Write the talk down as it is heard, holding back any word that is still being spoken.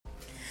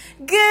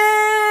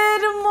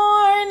Good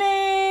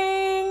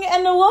morning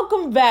and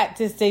welcome back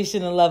to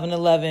Station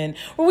 1111,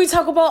 where we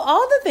talk about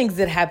all the things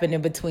that happen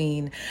in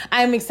between.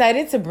 I am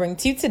excited to bring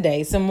to you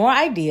today some more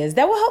ideas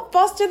that will help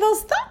foster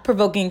those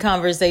thought-provoking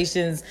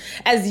conversations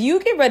as you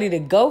get ready to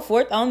go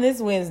forth on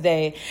this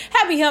Wednesday.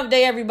 Happy Hump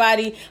Day,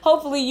 everybody.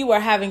 Hopefully you are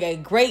having a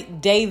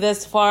great day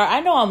thus far.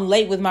 I know I'm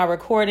late with my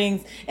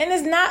recordings and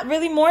it's not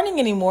really morning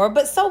anymore,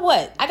 but so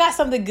what? I got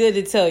something good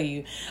to tell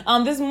you.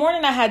 This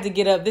morning I had to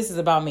get up. This is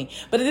about me,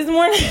 but this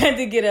morning I had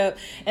to get up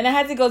and I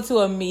had to go to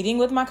a meeting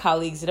with my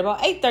colleagues at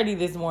about 8:30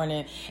 this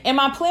morning. And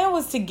my plan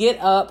was to get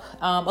up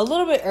a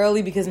little bit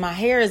early because my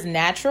hair is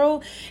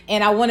natural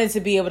and I wanted to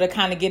be able to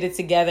kind of get it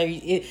together.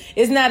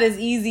 It's not as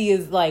easy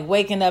as like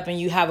waking up and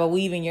you have a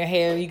weave in your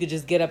hair. You could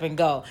just get up and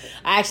go.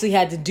 I actually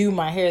had to do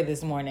my hair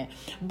this morning,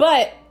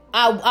 but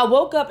I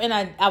woke up and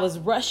I was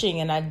rushing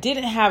and I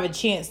didn't have a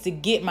chance to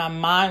get my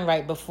mind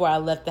right before I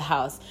left the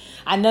house.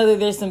 I know that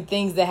there's some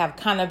things that have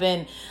kind of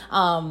been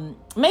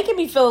making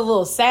me feel a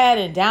little sad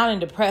and down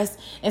and depressed.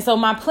 And so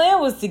my plan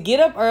was to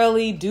get up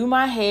early, do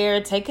my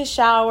hair, take a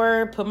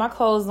shower, put my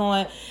clothes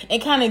on,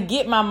 and kind of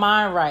get my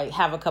mind right.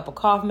 Have a cup of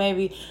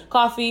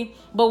coffee.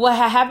 But what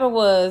had happened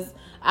was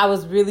I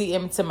was really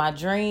into my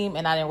dream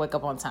and I didn't wake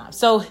up on time.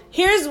 So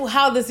here's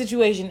how the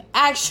situation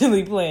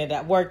actually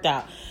worked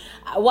out.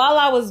 While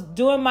I was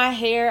doing my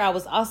hair, I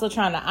was also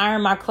trying to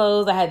iron my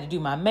clothes. I had to do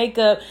my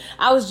makeup.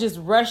 I was just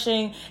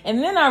rushing.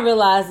 And then I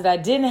realized that I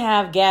didn't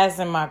have gas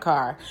in my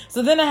car.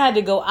 So then I had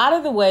to go out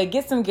of the way,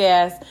 get some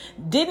gas.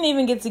 Didn't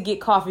even get to get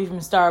coffee from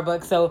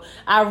Starbucks. So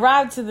I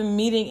arrived to the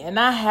meeting and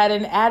I had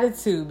an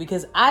attitude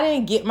because I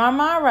didn't get my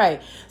mind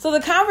right. So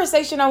the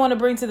conversation I want to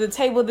bring to the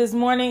table this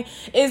morning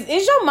is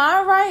your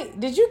mind right?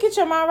 Did you get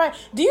your mind right?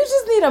 Do you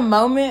just need a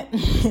moment?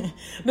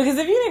 Because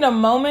if you need a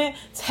moment,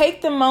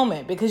 take the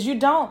moment because you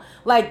don't.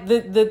 Like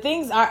the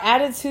things, our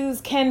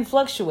attitudes can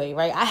fluctuate,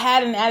 right? I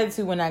had an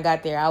attitude when I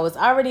got there. I was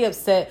already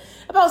upset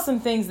about some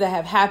things that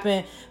have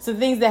happened. Some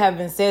things that have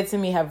been said to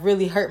me have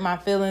really hurt my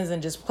feelings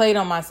and just played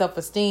on my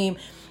self-esteem.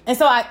 And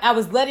so I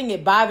was letting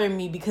it bother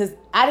me because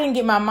I didn't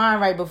get my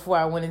mind right before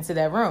I went into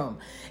that room.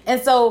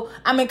 And so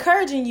I'm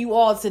encouraging you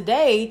all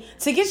today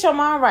to get your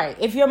mind right.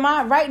 If your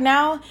mind right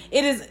now,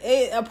 it is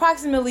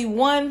approximately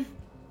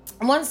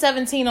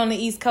 1:17 on the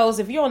East Coast.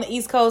 If you're on the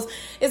East Coast,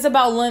 it's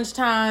about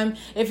lunchtime.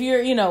 If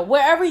you're,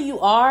 wherever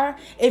you are,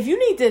 if you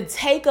need to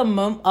take a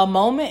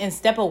moment and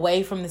step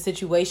away from the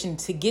situation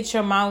to get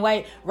your mind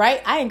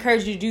right, I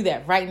encourage you to do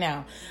that right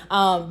now.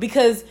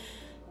 Because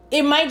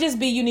it might just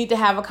be you need to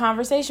have a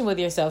conversation with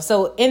yourself.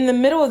 So in the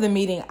middle of the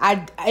meeting,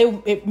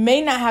 it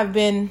may not have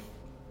been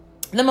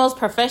the most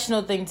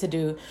professional thing to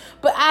do,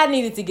 but I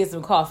needed to get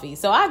some coffee.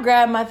 So I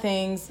grabbed my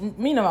things,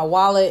 my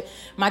wallet,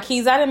 my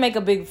keys. I didn't make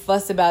a big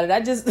fuss about it.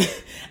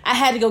 I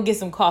had to go get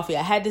some coffee.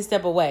 I had to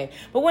step away.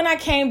 But when I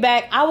came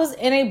back, I was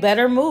in a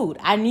better mood.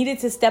 I needed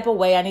to step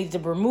away. I needed to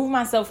remove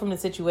myself from the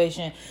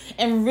situation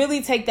and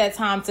really take that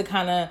time to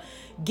kind of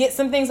get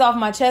some things off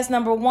my chest,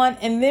 number one,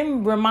 and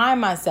then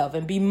remind myself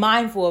and be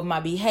mindful of my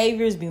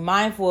behaviors, be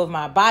mindful of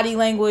my body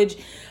language,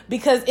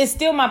 because it's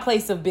still my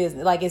place of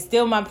business. Like, it's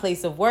still my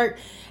place of work.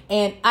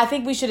 And I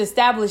think we should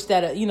establish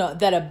that,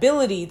 that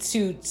ability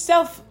to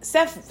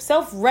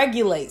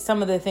self-regulate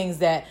some of the things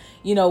that,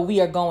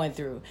 we are going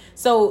through.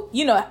 So,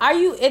 are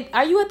you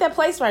at that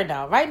place right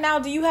now? Right now,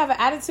 do you have an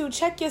attitude?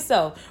 Check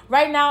yourself.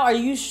 Right now, are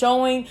you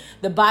showing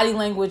the body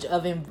language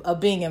of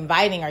being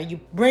inviting? Are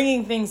you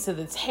bringing things to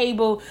the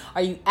table?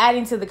 Are you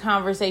adding to the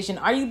conversation?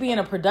 Are you being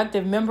a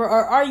productive member,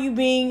 or are you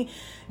being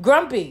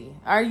grumpy?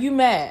 Are you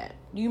mad?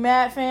 You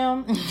mad,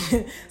 fam?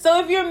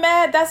 So if you're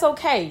mad, that's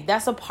okay.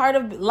 That's a part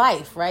of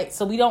life, right?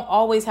 So we don't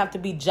always have to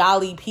be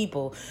jolly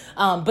people.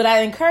 But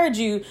I encourage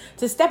you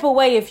to step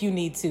away if you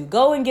need to.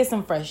 Go and get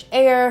some fresh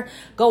air.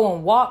 Go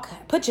and walk.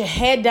 Put your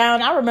head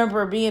down. I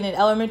remember being in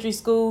elementary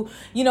school.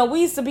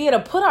 We used to be able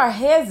to put our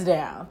heads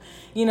down.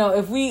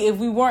 If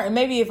we weren't,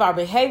 maybe if our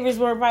behaviors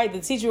weren't right,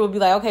 the teacher would be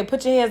like, okay,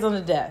 put your heads on the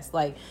desk.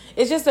 Like,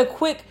 it's just a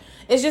quick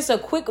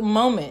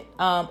moment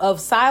of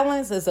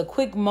silence. It's a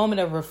quick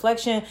moment of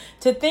reflection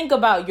to think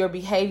about your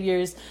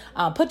behaviors.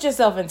 Put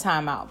yourself in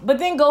timeout, but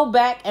then go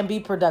back and be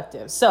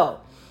productive. So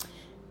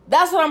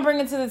that's what I'm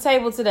bringing to the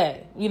table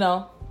today.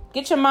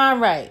 Get your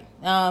mind right.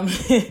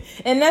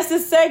 And that's the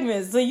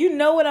segment. So you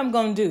know what I'm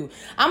going to do.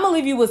 I'm going to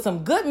leave you with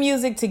some good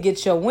music to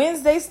get your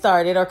Wednesday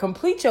started or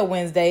complete your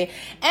Wednesday.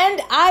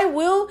 And I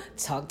will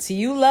talk to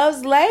you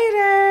loves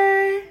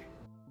later.